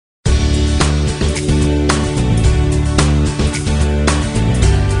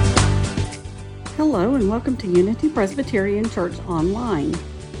welcome to Unity Presbyterian Church Online.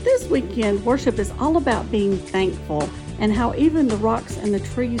 This weekend, worship is all about being thankful and how even the rocks and the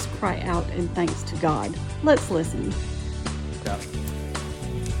trees cry out in thanks to God. Let's listen.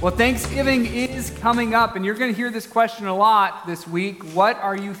 Well, Thanksgiving is coming up, and you're going to hear this question a lot this week. What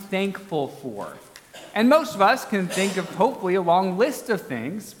are you thankful for? And most of us can think of, hopefully, a long list of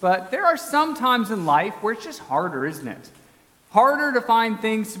things, but there are some times in life where it's just harder, isn't it? Harder to find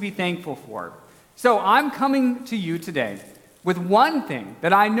things to be thankful for. So I'm coming to you today with one thing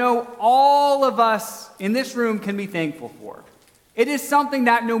that I know all of us in this room can be thankful for. It is something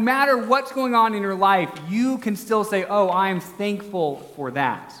that no matter what's going on in your life, you can still say, oh, I am thankful for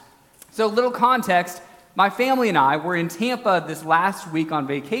that. So little context, my family and I were in Tampa this last week on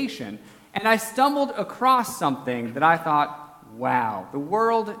vacation, and I stumbled across something that I thought, wow, the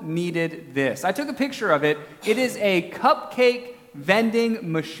world needed this. I took a picture of it. It is a cupcake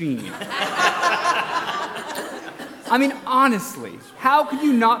vending machine. I mean, honestly, how could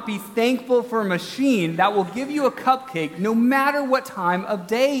you not be thankful for a machine that will give you a cupcake no matter what time of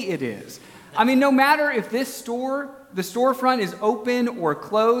day it is? I mean, no matter if the storefront is open or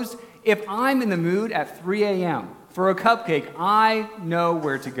closed, if I'm in the mood at 3 a.m. for a cupcake, I know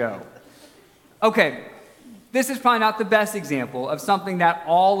where to go. Okay, this is probably not the best example of something that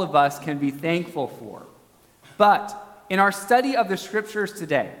all of us can be thankful for. But in our study of the scriptures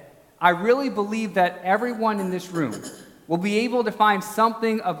today, I really believe that everyone in this room will be able to find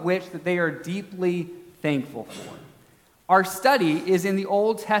something of which that they are deeply thankful for. Our study is in the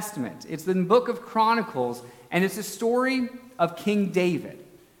Old Testament. It's in the book of Chronicles, and it's a story of King David.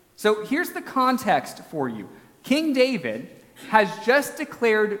 So here's the context for you. King David has just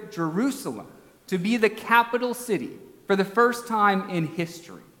declared Jerusalem to be the capital city for the first time in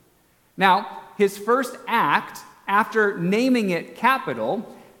history. Now, his first act after naming it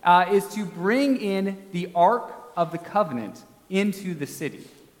capital is to bring in the Ark of the Covenant into the city.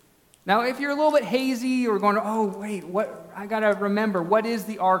 Now, if you're a little bit hazy or going, oh, wait, what? I got to remember, what is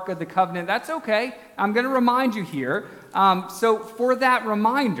the Ark of the Covenant? That's okay. I'm going to remind you here. So for that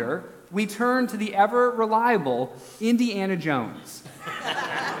reminder, we turn to the ever-reliable Indiana Jones.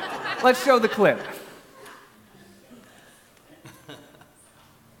 Let's show the clip.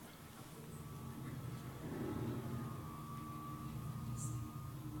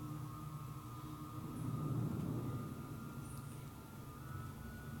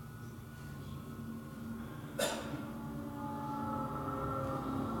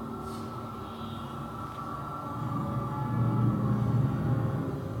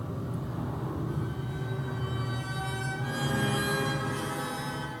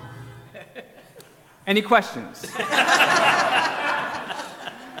 Any questions?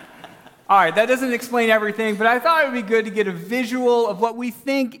 All right, that doesn't explain everything, but I thought it would be good to get a visual of what we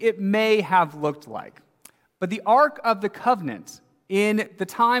think it may have looked like. But the Ark of the Covenant in the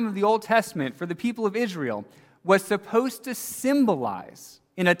time of the Old Testament for the people of Israel was supposed to symbolize,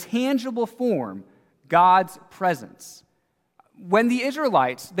 in a tangible form, God's presence. When the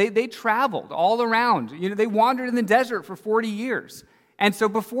Israelites, they traveled all around. They wandered in the desert for 40 years. And so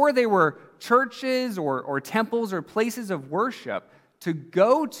before they were churches or temples or places of worship to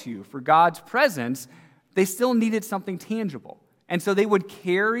go to for God's presence, they still needed something tangible. And so they would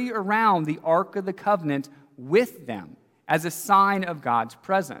carry around the Ark of the Covenant with them as a sign of God's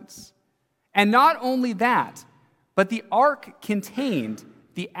presence. And not only that, but the Ark contained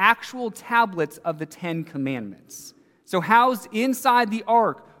the actual tablets of the Ten Commandments. So housed inside the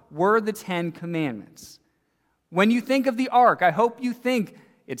Ark were the Ten Commandments. When you think of the Ark, I hope you think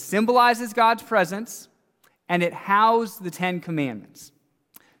it symbolizes God's presence and it housed the Ten Commandments.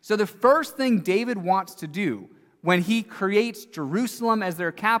 So the first thing David wants to do when he creates Jerusalem as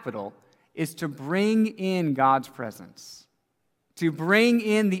their capital is to bring in God's presence, to bring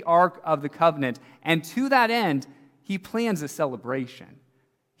in the Ark of the Covenant. And to that end, he plans a celebration.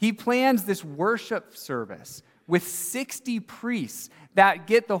 He plans this worship service with 60 priests that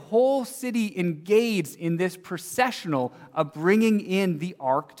get the whole city engaged in this processional of bringing in the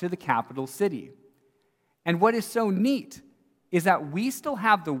Ark to the capital city. And what is so neat is that we still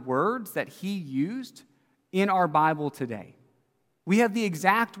have the words that he used in our Bible today. We have the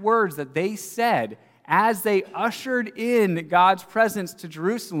exact words that they said as they ushered in God's presence to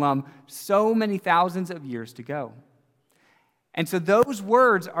Jerusalem so many thousands of years ago. And so those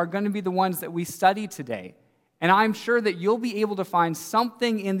words are going to be the ones that we study today. And I'm sure that you'll be able to find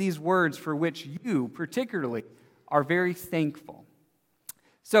something in these words for which you, particularly, are very thankful.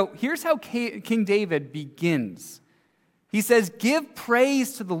 So here's how King David begins. He says, "Give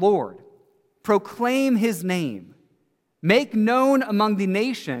praise to the Lord, proclaim his name, make known among the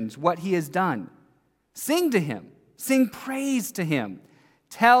nations what he has done. Sing to him. Sing praise to him.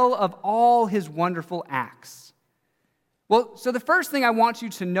 Tell of all his wonderful acts. Well, so the first thing I want you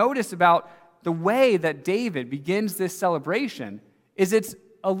to notice about the way that David begins this celebration is it's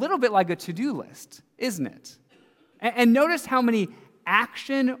a little bit like a to-do list, isn't it? And notice how many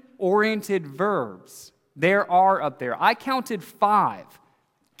action-oriented verbs there are up there. I counted 5.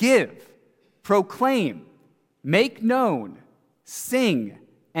 Give, proclaim, make known, sing,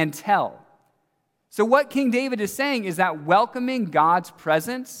 and tell. So what King David is saying is that welcoming God's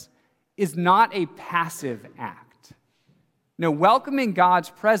presence is not a passive act. No, welcoming God's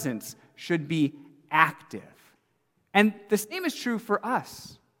presence should be active. And the same is true for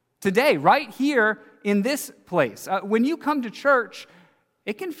us today, right here in this place. When you come to church,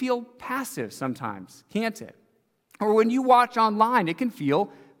 it can feel passive sometimes, can't it? Or when you watch online, it can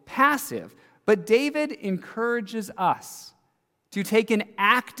feel passive. But David encourages us to take an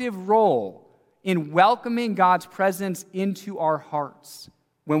active role in welcoming God's presence into our hearts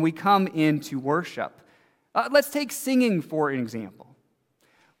when we come into worship. Let's take singing for an example.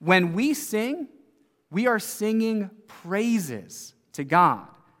 When we sing, we are singing praises to God.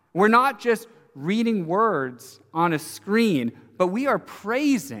 We're not just reading words on a screen, but we are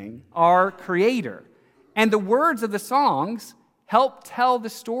praising our Creator. And the words of the songs help tell the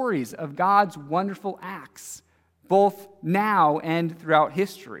stories of God's wonderful acts, both now and throughout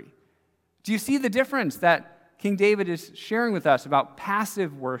history. Do you see the difference that King David is sharing with us about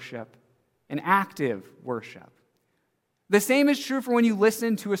passive worship and active worship? The same is true for when you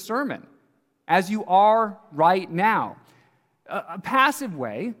listen to a sermon, as you are right now. A passive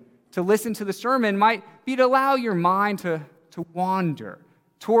way to listen to the sermon might be to allow your mind to wander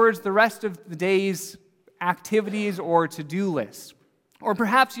towards the rest of the day's activities or to-do lists. Or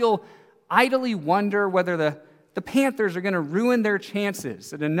perhaps you'll idly wonder whether the Panthers are going to ruin their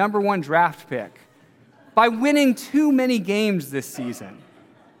chances at a number 1 draft pick by winning too many games this season.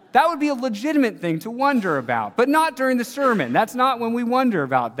 That would be a legitimate thing to wonder about, but not during the sermon. That's not when we wonder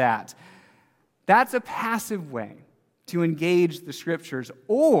about that. That's a passive way to engage the Scriptures.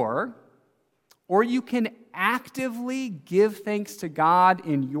 Or you can actively give thanks to God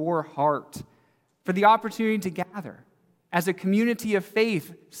in your heart for the opportunity to gather as a community of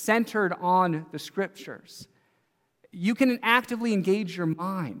faith centered on the Scriptures. You can actively engage your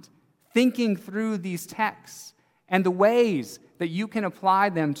mind, thinking through these texts and the ways that you can apply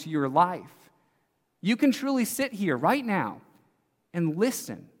them to your life. You can truly sit here right now and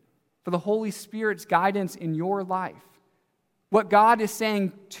listen for the Holy Spirit's guidance in your life. What God is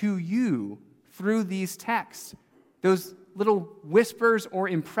saying to you through these texts, those little whispers or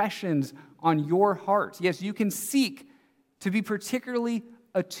impressions on your heart. Yes, you can seek to be particularly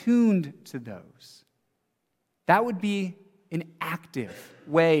attuned to those. That would be an active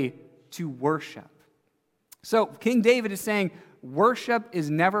way to worship. So King David is saying worship is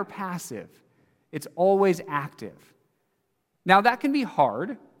never passive. It's always active. Now that can be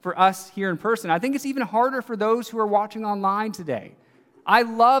hard for us here in person. I think it's even harder for those who are watching online today. I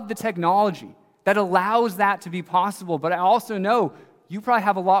love the technology that allows that to be possible, but I also know you probably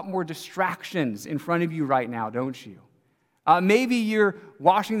have a lot more distractions in front of you right now, don't you? Maybe you're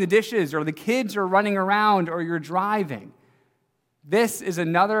washing the dishes, or the kids are running around, or you're driving. This is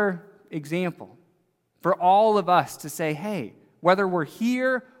another example for all of us to say, hey, whether we're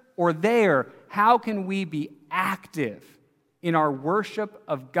here or there, how can we be active in our worship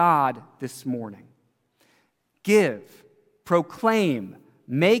of God this morning? Give, proclaim,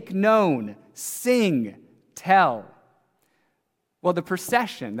 make known, sing, tell. Well, the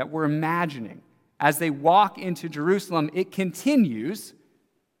procession that we're imagining as they walk into Jerusalem, it continues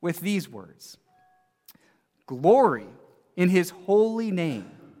with these words. Glory in his holy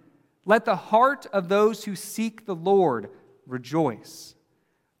name. Let the heart of those who seek the Lord rejoice.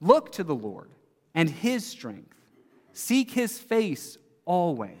 Look to the Lord and his strength. Seek his face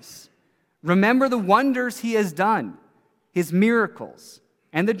always. Remember the wonders he has done, his miracles,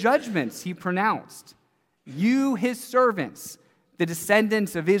 and the judgments he pronounced. You, his servants, the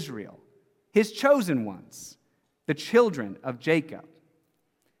descendants of Israel, his chosen ones, the children of Jacob.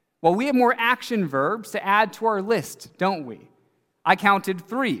 Well, we have more action verbs to add to our list, don't we? I counted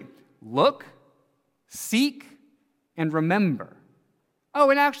 3. Look, seek, and remember. Oh,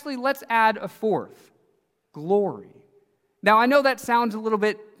 and actually, let's add a 4th. Glory. Now, I know that sounds a little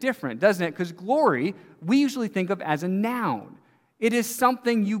bit different, doesn't it? Because glory, we usually think of as a noun. It is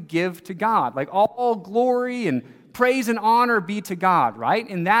something you give to God, like all glory and praise and honor be to God, right?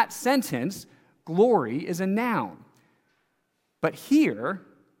 In that sentence, glory is a noun. But here,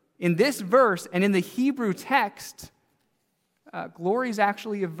 in this verse and in the Hebrew text, glory is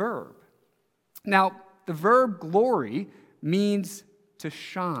actually a verb. Now, the verb glory means to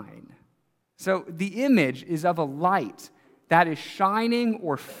shine. So the image is of a light that is shining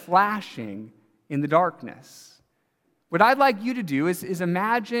or flashing in the darkness. What I'd like you to do is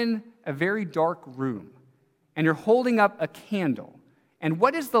imagine a very dark room, and you're holding up a candle. And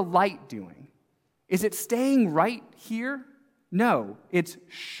what is the light doing? Is it staying right here? No, it's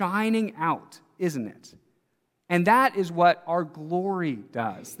shining out, isn't it? And that is what our glory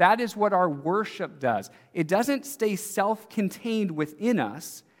does. That is what our worship does. It doesn't stay self-contained within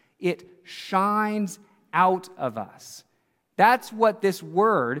us. It shines out of us. That's what this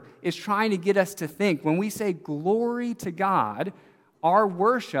word is trying to get us to think. When we say glory to God, our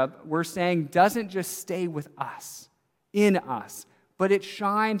worship, we're saying, doesn't just stay with us, in us, but it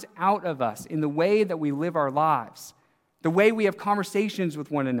shines out of us in the way that we live our lives, the way we have conversations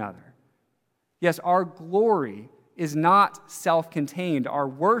with one another. Yes, our glory is not self-contained. Our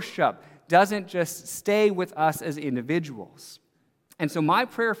worship doesn't just stay with us as individuals. And so my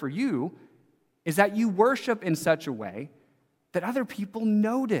prayer for you is that you worship in such a way that other people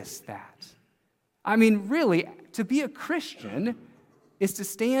notice that. I mean, really, to be a Christian is to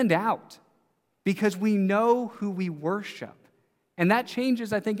stand out because we know who we worship. And that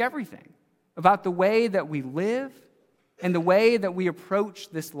changes, I think, everything about the way that we live and the way that we approach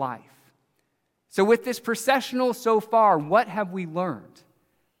this life. So with this processional so far, what have we learned?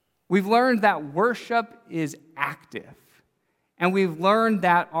 We've learned that worship is active. And we've learned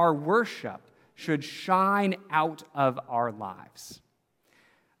that our worship should shine out of our lives.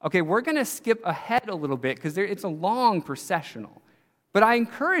 Okay, we're going to skip ahead a little bit because it's a long processional. But I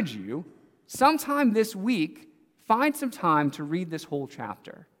encourage you, sometime this week, find some time to read this whole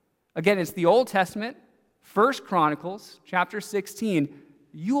chapter. Again, it's the Old Testament, 1 Chronicles, chapter 16.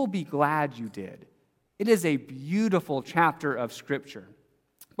 You'll be glad you did. It is a beautiful chapter of Scripture.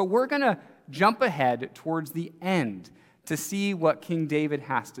 But we're going to jump ahead towards the end to see what King David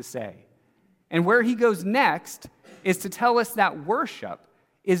has to say. And where he goes next is to tell us that worship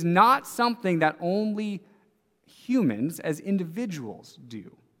is not something that only humans as individuals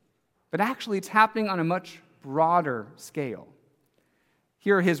do, but actually it's happening on a much broader scale.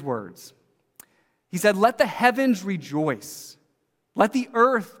 Here are his words. He said, "Let the heavens rejoice. Let the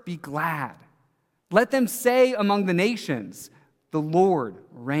earth be glad. Let them say among the nations, the Lord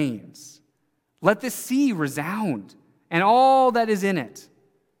reigns. Let the sea resound and all that is in it.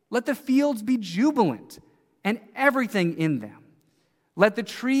 Let the fields be jubilant and everything in them. Let the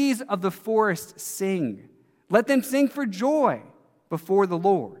trees of the forest sing. Let them sing for joy before the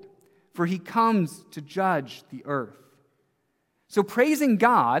Lord, for he comes to judge the earth." So praising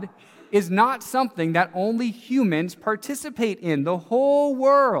God is not something that only humans participate in. The whole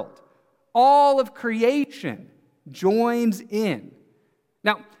world, all of creation, joins in.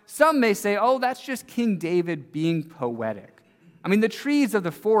 Now, some may say, oh, that's just King David being poetic. I mean, the trees of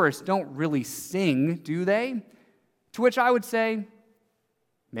the forest don't really sing, do they? To which I would say,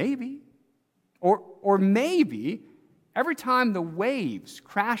 maybe. Or maybe every time the waves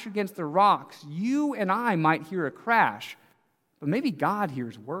crash against the rocks, you and I might hear a crash, but maybe God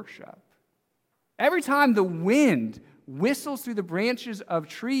hears worship. Every time the wind whistles through the branches of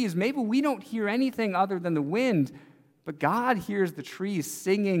trees, maybe we don't hear anything other than the wind, but God hears the trees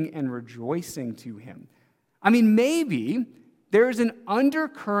singing and rejoicing to him. I mean, maybe there is an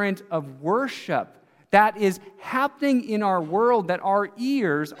undercurrent of worship that is happening in our world that our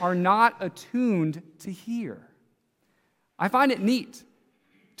ears are not attuned to hear. I find it neat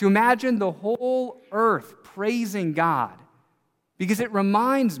to imagine the whole earth praising God because it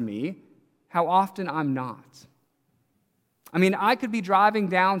reminds me how often I'm not. I mean, I could be driving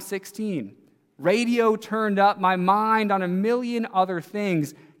down 16, radio turned up, my mind on a million other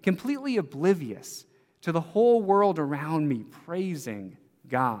things, completely oblivious to the whole world around me praising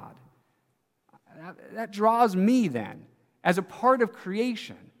God. That draws me then, as a part of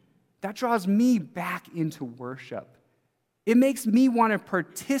creation, that draws me back into worship. It makes me want to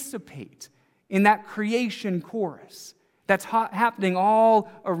participate in that creation chorus that's happening all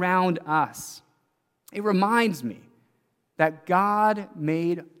around us. It reminds me that God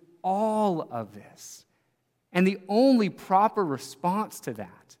made all of this, and the only proper response to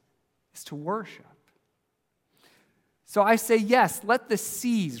that is to worship. So I say, yes, let the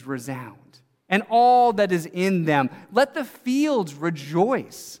seas resound and all that is in them. Let the fields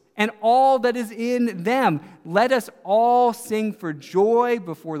rejoice and all that is in them. Let us all sing for joy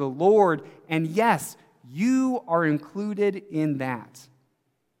before the Lord. And yes, you are included in that.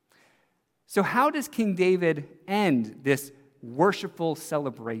 So how does King David end this worshipful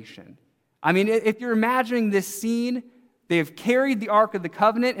celebration? I mean, if you're imagining this scene, They have carried the Ark of the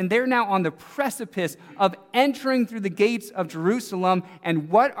Covenant, and they're now on the precipice of entering through the gates of Jerusalem. And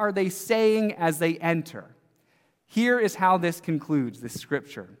what are they saying as they enter? Here is how this concludes, this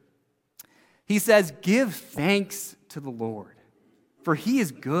scripture. He says, "Give thanks to the Lord, for he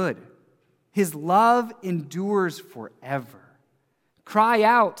is good. His love endures forever. Cry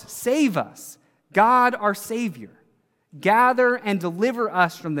out, save us, God our Savior. Gather and deliver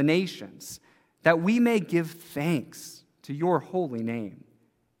us from the nations, that we may give thanks to your holy name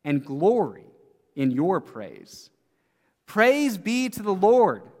and glory in your praise. Praise be to the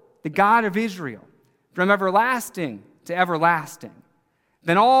Lord, the God of Israel, from everlasting to everlasting."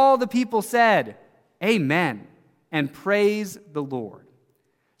 Then all the people said, "Amen," and praise the Lord.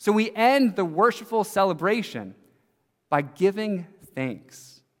 So we end the worshipful celebration by giving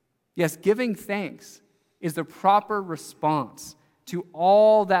thanks. Yes, giving thanks is the proper response to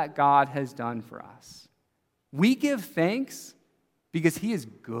all that God has done for us. We give thanks because he is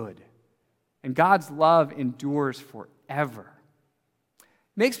good, and God's love endures forever.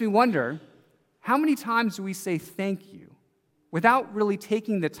 It makes me wonder, how many times do we say thank you without really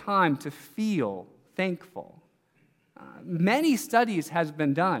taking the time to feel thankful? Many studies have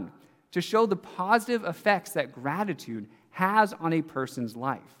been done to show the positive effects that gratitude has on a person's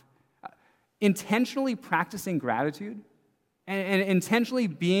life. Intentionally practicing gratitude and intentionally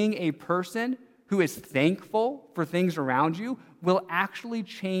being a person who is thankful for things around you will actually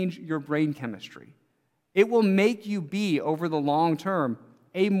change your brain chemistry. It will make you be, over the long term,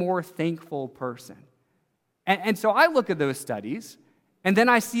 a more thankful person. And so I look at those studies, and then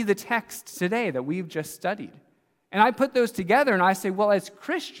I see the text today that we've just studied. And I put those together, and I say, well, as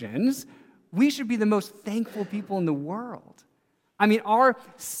Christians, we should be the most thankful people in the world. I mean, our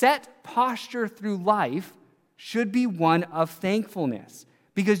set posture through life should be one of thankfulness,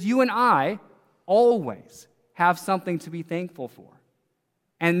 because you and I always have something to be thankful for.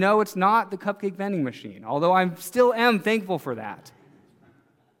 And no, it's not the cupcake vending machine, although I still am thankful for that.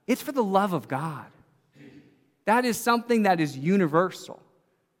 It's for the love of God. That is something that is universal.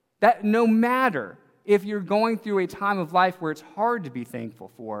 That no matter if you're going through a time of life where it's hard to be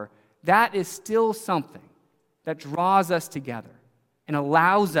thankful for, that is still something that draws us together and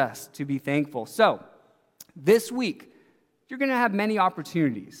allows us to be thankful. So, this week, you're going to have many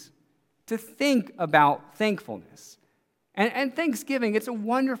opportunities to think about thankfulness. And Thanksgiving, it's a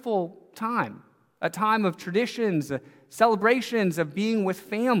wonderful time, a time of traditions, celebrations of being with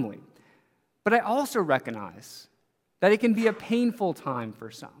family. But I also recognize that it can be a painful time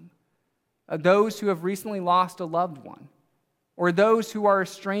for some. Those who have recently lost a loved one, or those who are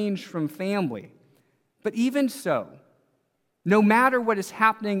estranged from family. But even so, no matter what is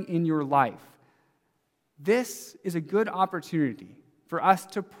happening in your life, this is a good opportunity for us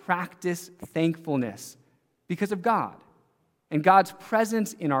to practice thankfulness because of God and God's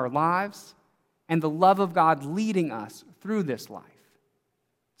presence in our lives and the love of God leading us through this life.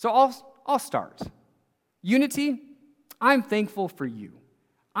 So I'll start. Unity, I'm thankful for you.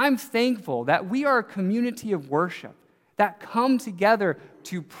 I'm thankful that we are a community of worship that come together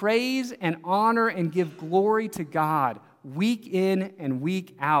to praise and honor and give glory to God week in and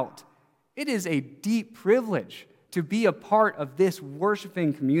week out. It is a deep privilege to be a part of this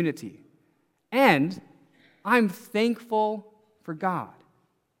worshiping community. And I'm thankful for God,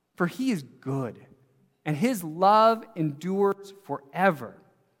 for he is good, and his love endures forever.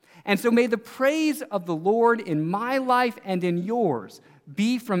 And so may the praise of the Lord in my life and in yours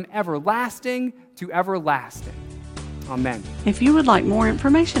be from everlasting to everlasting. Amen. If you would like more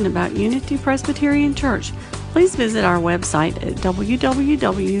information about Unity Presbyterian Church, please visit our website at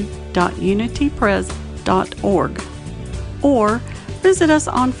www.unitypres.org or visit us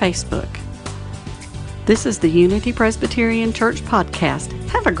on Facebook. This is the Unity Presbyterian Church podcast.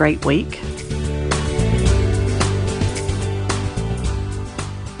 Have a great week.